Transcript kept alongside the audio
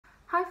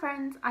Hi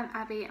friends, I'm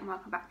Abby and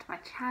welcome back to my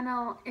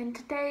channel. In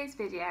today's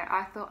video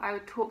I thought I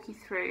would talk you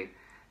through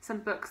some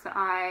books that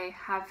I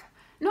have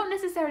not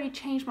necessarily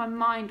changed my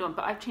mind on,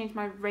 but I've changed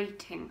my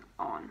rating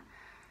on.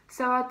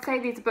 So I'd say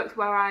these are books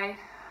where I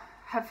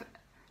have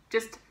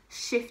just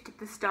shifted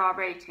the star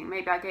rating.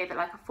 Maybe I gave it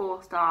like a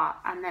 4-star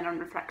and then on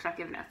reflection I've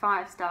given it a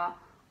 5-star,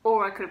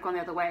 or I could have gone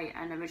the other way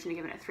and originally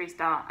given it a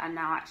 3-star and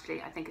now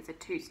actually I think it's a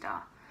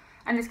 2-star.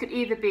 And this could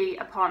either be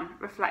upon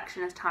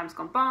reflection as time's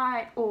gone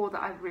by, or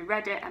that I've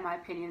reread it and my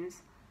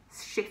opinions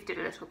shifted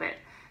a little bit.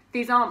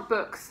 These aren't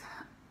books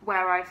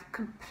where I've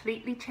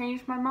completely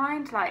changed my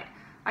mind. Like,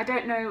 I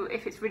don't know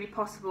if it's really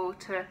possible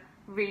to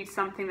read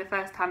something the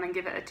first time and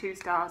give it a 2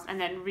 stars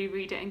and then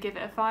reread it and give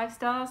it a 5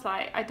 stars.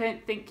 Like, I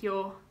don't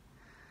know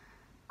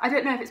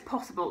if it's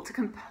possible to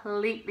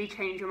completely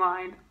change your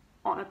mind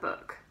on a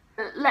book.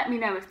 Let me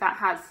know if that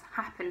has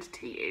happened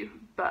to you,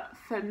 but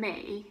for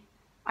me,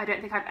 I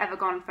don't think I've ever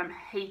gone from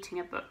hating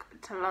a book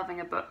to loving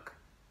a book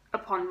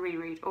upon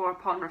reread or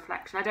upon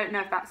reflection. I don't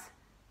know if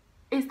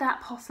is that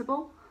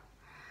possible?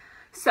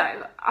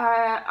 So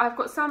I've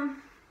got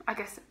some, I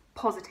guess,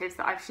 positives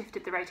that I've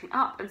shifted the rating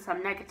up and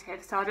some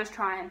negatives. So I'll just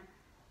try and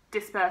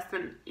disperse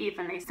them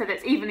evenly so that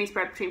it's evenly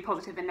spread between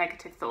positive and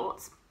negative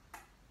thoughts.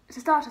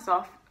 To start us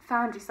off,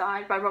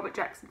 Foundryside by Robert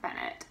Jackson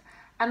Bennett.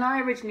 And I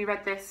originally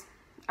read this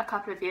a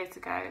couple of years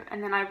ago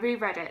and then I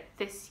reread it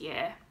this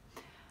year.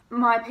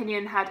 My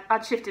opinion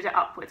I'd shifted it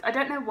upwards. I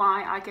don't know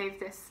why I gave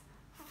this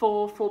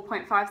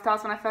 4.5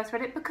 stars when I first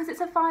read it, because it's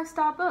a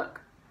 5-star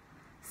book.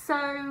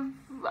 So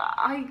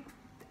I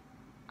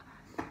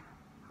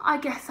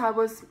guess I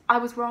was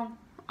wrong.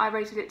 I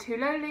rated it too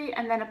lowly,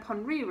 and then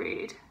upon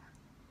reread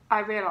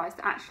I realised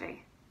that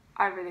actually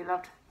I really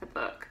loved the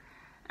book.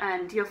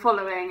 And you're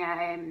following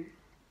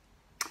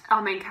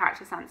our main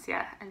character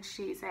Sansia, and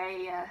she's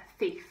a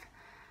thief,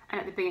 and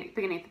at the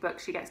beginning of the book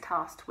she gets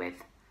tasked with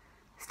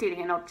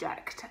stealing an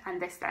object,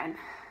 and this then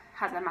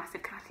has a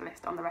massive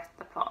catalyst on the rest of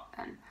the plot.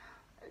 And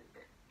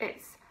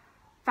it's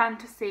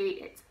fantasy,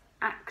 it's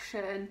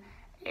action,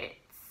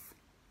 it's,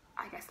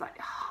 I guess, like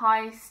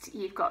heist.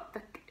 You've got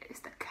the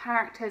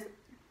characters.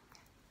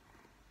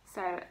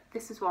 So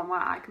this is one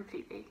where I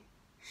completely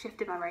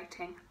shifted my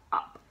rating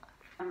up.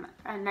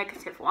 A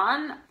negative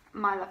one,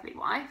 My Lovely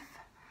Wife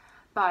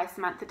by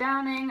Samantha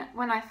Downing.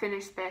 When I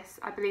finished this,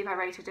 I believe I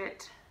rated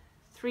it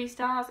 3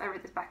 stars. I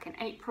read this back in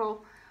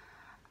April.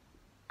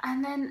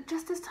 And then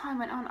just as time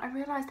went on, I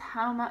realised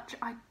how much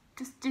I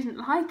just didn't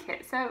like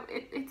it. So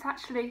it's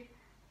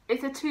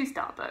a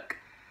 2-star book.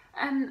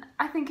 And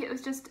I think it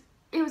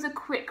was a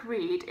quick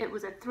read, it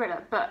was a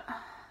thriller, but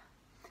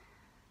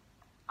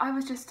I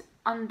was just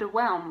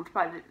underwhelmed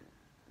by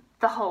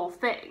the whole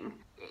thing.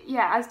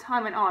 Yeah, as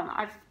time went on,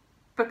 I've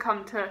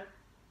become to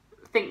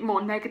think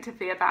more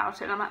negatively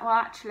about it. And I'm like, well,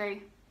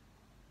 actually,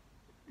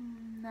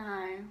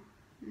 no.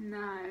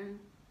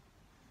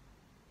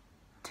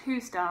 2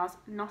 stars,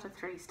 not a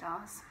 3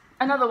 stars.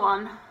 Another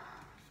one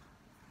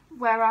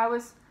where I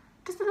was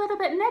just a little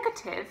bit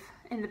negative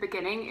in the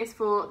beginning is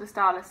for The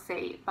Starless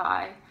Sea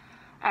by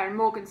Erin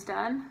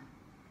Morgenstern.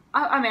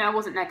 I mean, I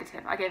wasn't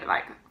negative, I gave it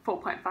like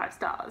 4.5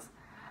 stars,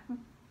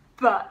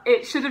 but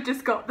it should have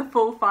just got the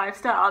full 5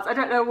 stars. I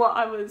don't know what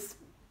I was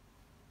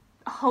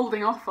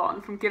holding off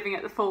on from giving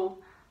it the full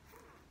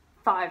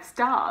 5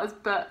 stars,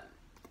 but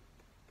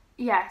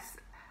yes,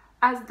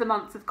 as the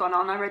months have gone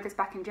on, I read this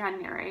back in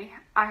January,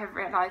 I have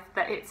realised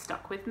that it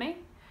stuck with me,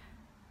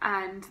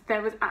 and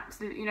there was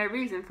absolutely no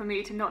reason for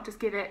me to not just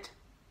give it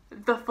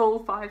the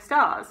full 5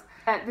 stars.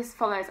 This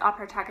follows our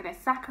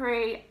protagonist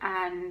Zachary,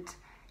 and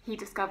he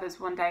discovers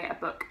one day a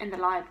book in the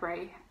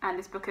library, and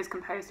this book is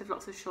composed of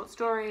lots of short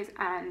stories,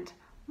 and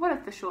one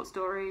of the short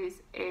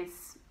stories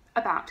is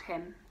about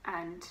him,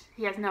 and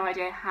he has no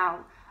idea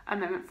how a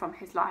moment from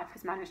his life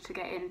has managed to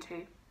get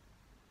into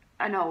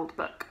an old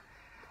book.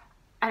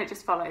 And it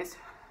just follows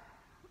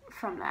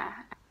from there.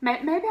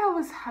 Maybe I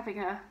was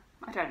having a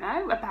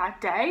bad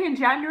day in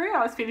January.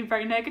 I was feeling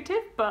very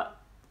negative, but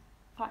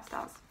 5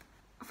 stars.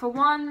 For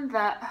one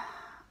that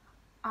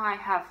I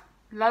have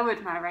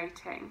lowered my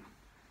rating,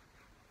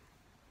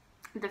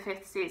 The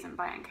 5th Season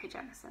by N.K.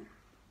 Jemisin.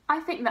 I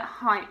think that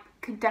hype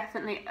can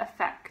definitely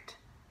affect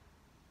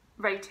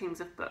ratings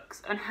of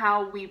books and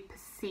how we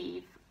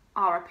perceive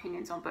our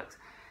opinions on books.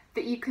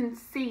 That you can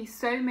see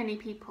so many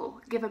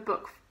people give a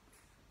book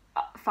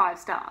 5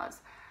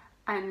 stars,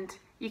 and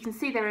you can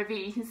see their review,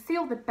 you can see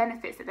all the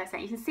benefits that they're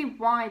saying, you can see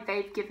why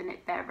they've given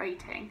it their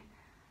rating,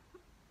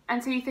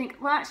 and so you think,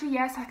 well, actually,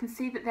 yes, I can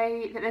see that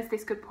there's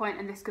this good point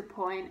and this good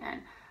point,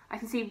 and I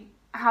can see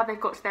how they've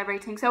got to their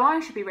rating, so I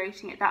should be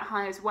rating it that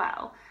high as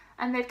well.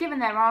 And they've given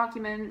their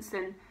arguments,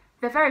 and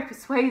they're very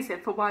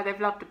persuasive for why they've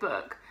loved a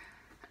book.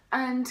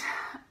 And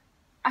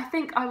I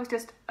think I was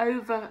just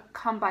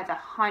overcome by the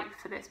hype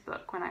for this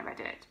book when I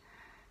read it,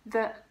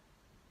 that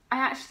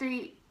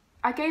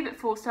I gave it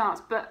 4 stars,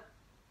 but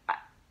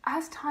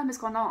as time has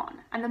gone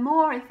on, and the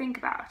more I think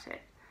about it,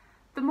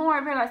 the more I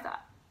realise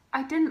that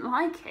I didn't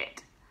like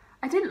it.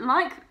 I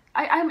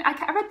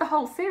read the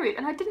whole series,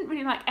 and I didn't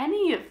really like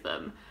any of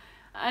them.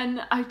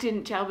 and I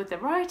didn't gel with the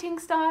writing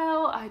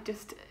style. I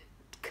just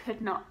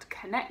could not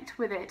connect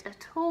with it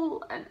at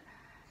all. And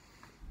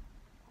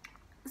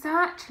so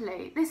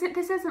actually, this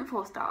isn't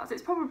 4 stars.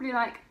 It's probably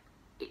like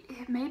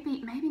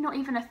maybe not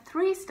even a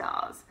 3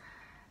 stars.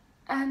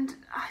 And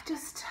I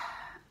just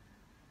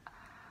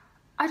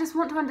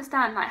want to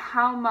understand like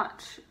how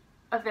much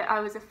of it I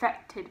was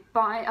affected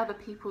by other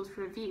people's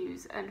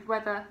reviews, and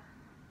whether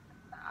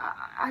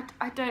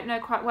I don't know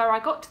quite where I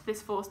got to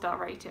this 4-star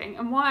rating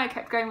and why I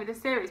kept going with the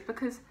series,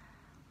 because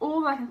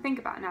all I can think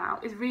about now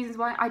is reasons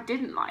why I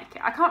didn't like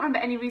it. I can't remember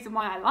any reason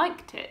why I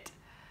liked it.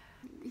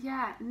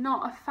 Yeah,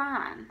 not a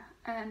fan,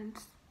 and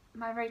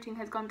my rating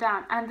has gone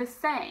down. And the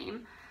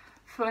same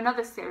for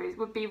another series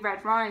would be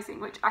Red Rising,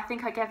 which I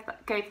think I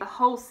gave the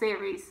whole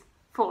series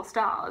 4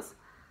 stars,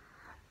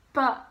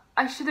 but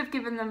I should have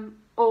given them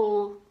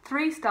all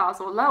 3 stars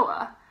or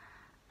lower.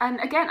 And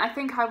again, I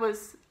think I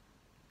was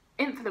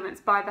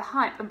influenced by the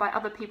hype and by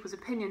other people's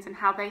opinions and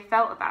how they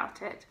felt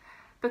about it,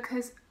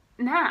 because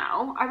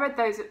now, I read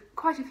those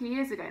quite a few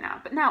years ago now,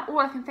 but now all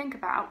I can think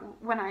about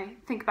when I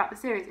think about the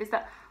series is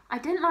that I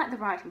didn't like the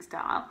writing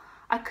style.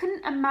 I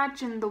couldn't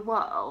imagine the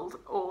world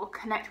or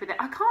connect with it.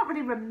 I can't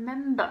really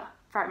remember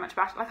very much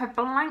about it. Like, I've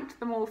blanked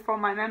them all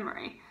from my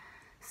memory.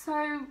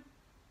 So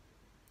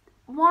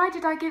why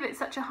did I give it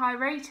such a high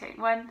rating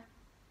when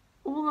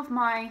all of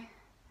my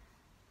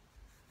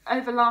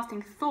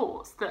everlasting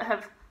thoughts that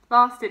have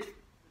lasted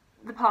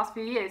the past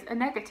few years are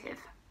negative?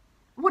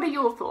 What are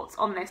your thoughts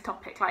on this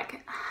topic,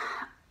 like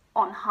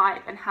on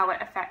hype and how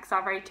it affects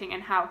our rating,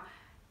 and how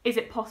is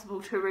it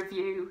possible to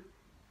review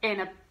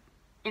in a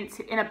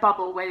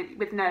bubble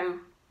with no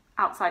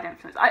outside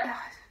influence? I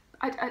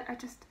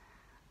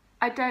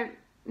don't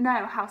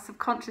know how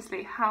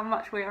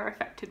much we are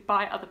affected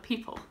by other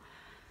people.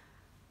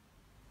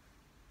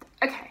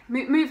 Okay,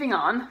 moving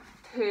on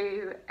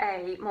to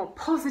a more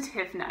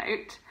positive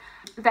note,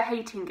 The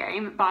Hating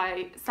Game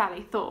by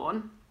Sally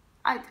Thorne.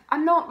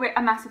 I'm not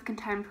a massive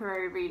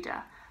contemporary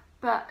reader,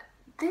 but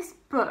this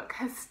book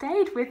has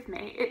stayed with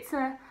me. It's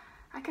I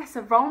guess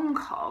a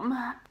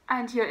rom-com,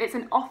 and it's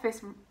an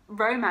office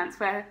romance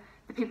where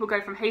the people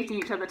go from hating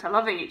each other to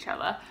loving each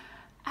other.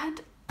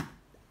 And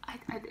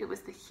it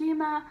was the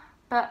humour,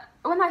 but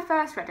when I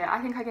first read it,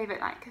 I think I gave it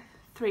like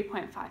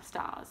 3.5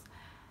 stars.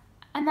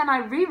 And then I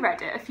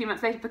reread it a few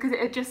months later because it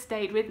had just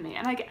stayed with me,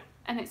 and I gave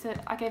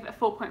it a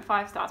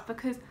 4.5 stars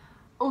because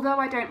although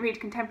I don't read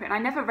contemporary, and I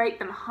never rate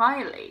them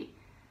highly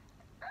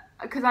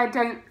because I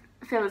don't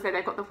feel as though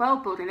they've got the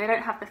world building, they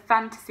don't have the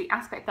fantasy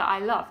aspect that I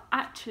love.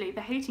 Actually,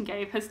 The Hating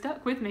Game has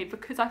stuck with me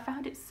because I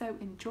found it so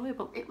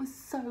enjoyable. It was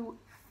so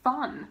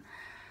fun.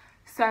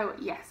 So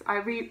yes, I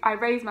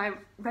raised my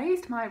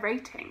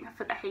rating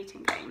for The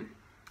Hating Game.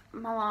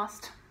 My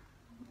last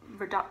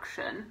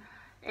reduction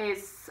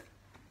is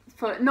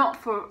not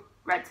for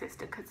Red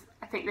Sister, because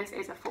I think this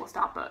is a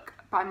 4-star book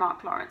by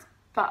Mark Lawrence,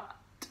 but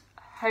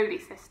Holy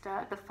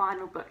Sister, the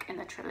final book in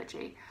the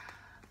trilogy,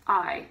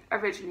 I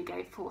originally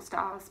gave 4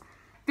 stars.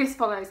 This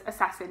follows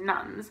Assassin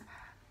Nuns,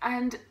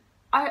 and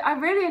I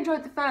really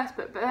enjoyed the first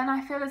book, but then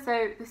I feel as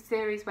though the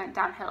series went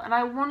downhill, and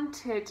I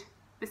wanted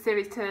the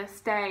series to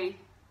stay,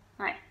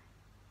 like,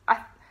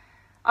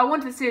 I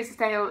wanted the series to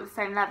stay all at the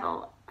same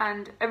level,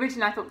 and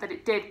originally I thought that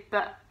it did,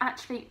 but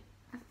actually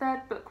the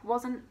third book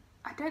wasn't,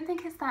 I don't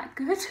think it's that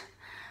good.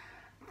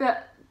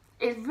 That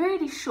it's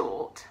really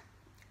short,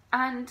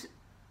 and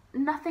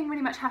nothing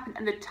really much happened,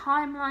 and the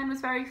timeline was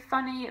very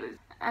funny,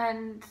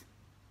 and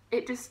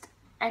it just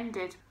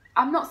ended.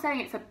 I'm not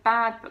saying it's a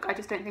bad book, I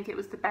just don't think it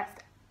was the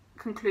best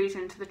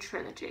conclusion to the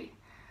trilogy.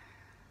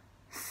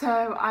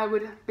 So I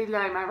would be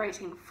lowering my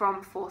rating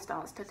from 4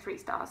 stars to 3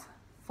 stars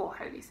for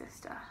Holy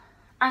Sister.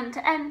 And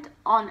to end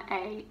on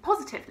a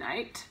positive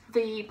note,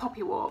 The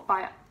Poppy War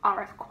by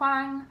R.F.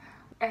 Kuang,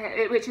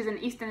 which is an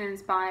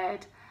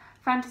Eastern-inspired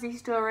fantasy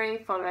story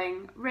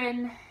following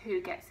Rin,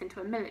 who gets into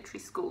a military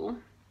school,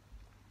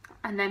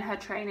 and then her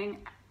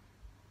training,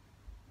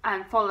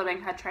 and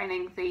following her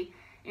training, the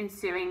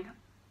ensuing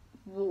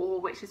war,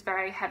 which is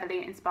very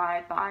heavily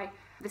inspired by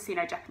the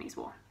Sino-Japanese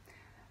War.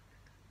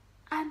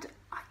 And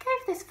I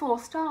gave this 4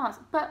 stars,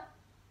 but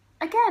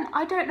again,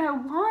 I don't know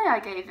why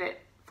I gave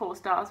it 4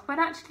 stars when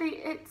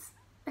actually it's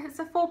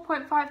a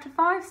 4.5 to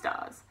 5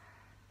 stars.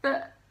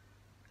 But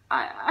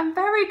I'm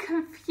very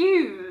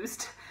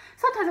confused.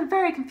 Sometimes I'm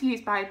very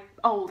confused by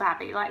old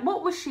Abby. Like,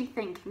 what was she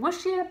thinking?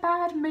 Was she in a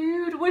bad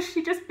mood? Was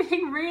she just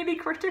being really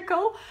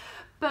critical?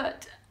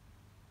 But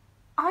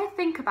I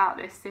think about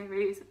this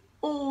series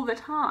all the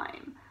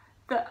time,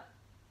 that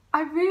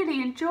I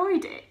really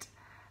enjoyed it,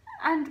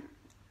 and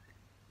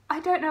I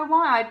don't know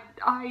why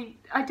I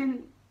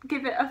didn't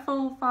give it a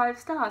full 5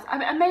 stars. I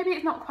mean, maybe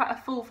it's not quite a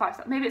full 5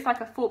 stars, maybe it's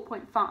like a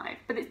 4.5,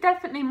 but it's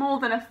definitely more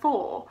than a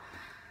 4.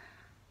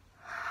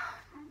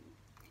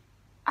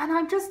 And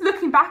I'm just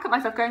looking back at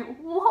myself going,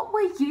 what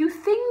were you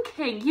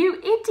thinking,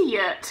 you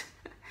idiot?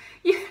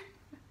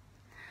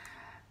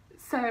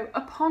 So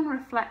upon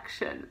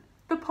reflection,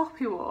 The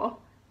Poppy War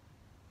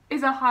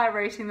is a higher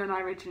rating than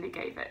I originally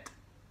gave it.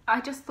 I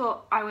just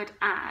thought I would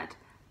add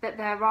that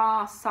there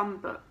are some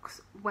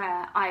books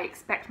where I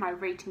expect my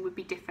rating would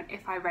be different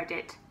if I read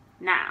it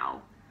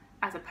now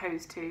as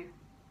opposed to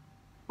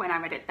when I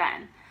read it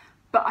then.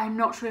 But I'm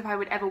not sure if I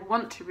would ever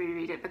want to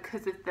reread it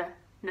because of the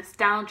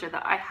nostalgia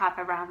that I have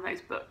around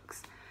those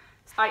books.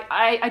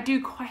 I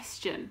do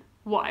question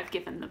what I've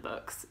given the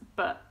books,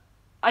 but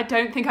I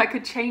don't think I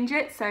could change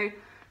it. So,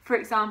 for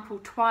example,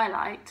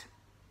 Twilight,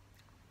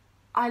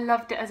 I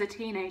loved it as a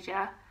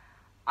teenager.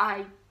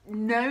 I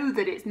know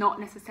that it's not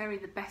necessarily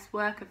the best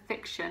work of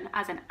fiction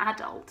as an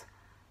adult,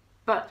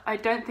 but I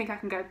don't think I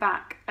can go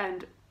back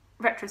and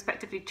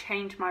retrospectively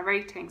change my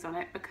ratings on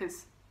it,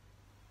 because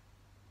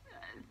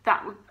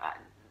that would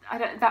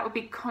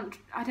be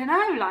I don't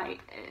know,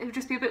 like, it would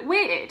just be a bit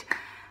weird.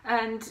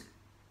 And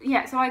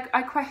yeah, so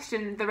I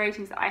question the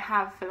ratings that I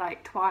have for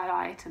like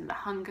Twilight and The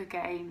Hunger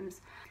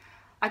Games.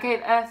 I gave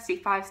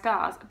Earthsea 5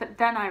 stars, but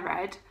then I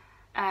read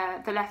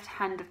The Left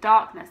Hand of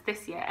Darkness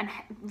this year and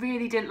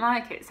really didn't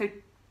like it. So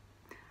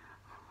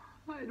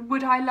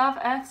would I love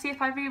Earthsea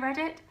if I reread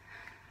it?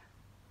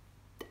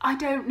 I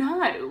don't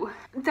know.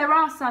 There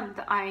are some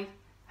that I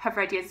have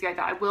read years ago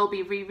that I will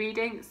be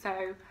rereading.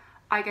 So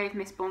I gave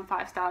Mistborn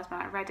 5 stars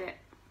when I read it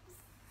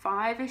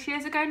 5-ish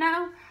years ago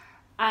now,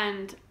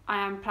 and I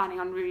am planning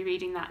on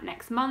rereading that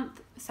next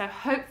month. So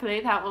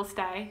hopefully that will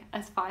stay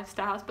as 5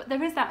 stars. But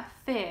there is that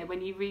fear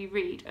when you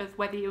reread of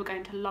whether you're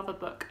going to love a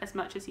book as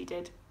much as you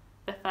did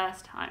the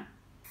first time.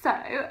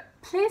 So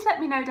please let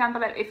me know down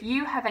below if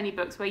you have any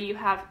books where you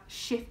have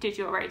shifted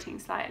your rating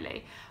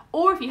slightly,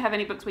 or if you have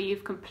any books where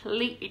you've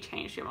completely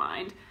changed your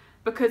mind,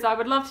 because I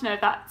would love to know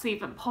if that's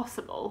even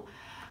possible.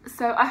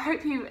 So I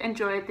hope you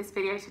enjoyed this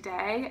video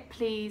today.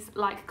 Please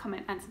like,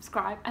 comment and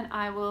subscribe, and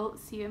I will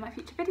see you in my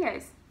future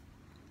videos.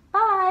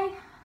 Bye!